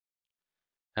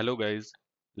Hello guys,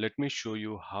 let me show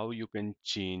you how you can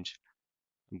change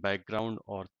background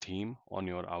or theme on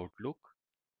your Outlook.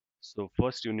 So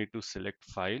first you need to select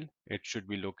file. It should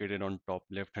be located on top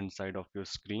left hand side of your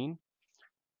screen.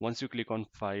 Once you click on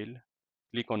file,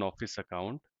 click on office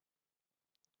account.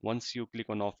 Once you click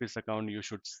on office account, you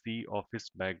should see office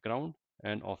background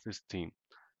and office theme.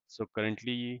 So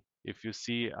currently if you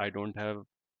see I don't have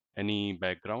any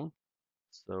background.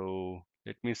 So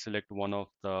let me select one of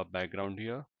the background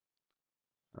here.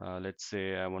 Let's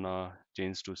say I wanna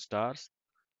change to stars.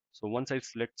 So once I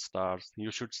select stars, you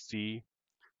should see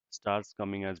stars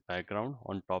coming as background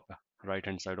on top right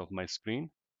hand side of my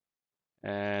screen.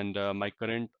 And my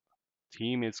current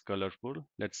theme is colorful.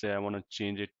 Let's say I want to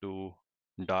change it to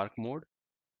dark mode.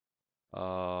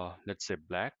 Let's say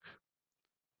black.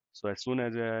 So as soon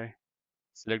as I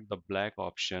select the black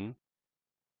option,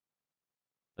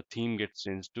 the theme gets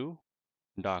changed to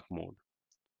dark mode.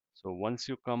 So once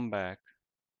you come back,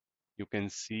 you can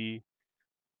see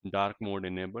dark mode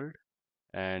enabled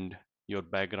and your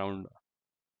background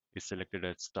is selected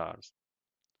as stars.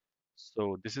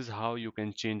 So this is how you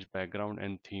can change background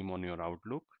and theme on your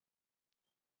Outlook.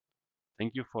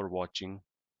 Thank you for watching.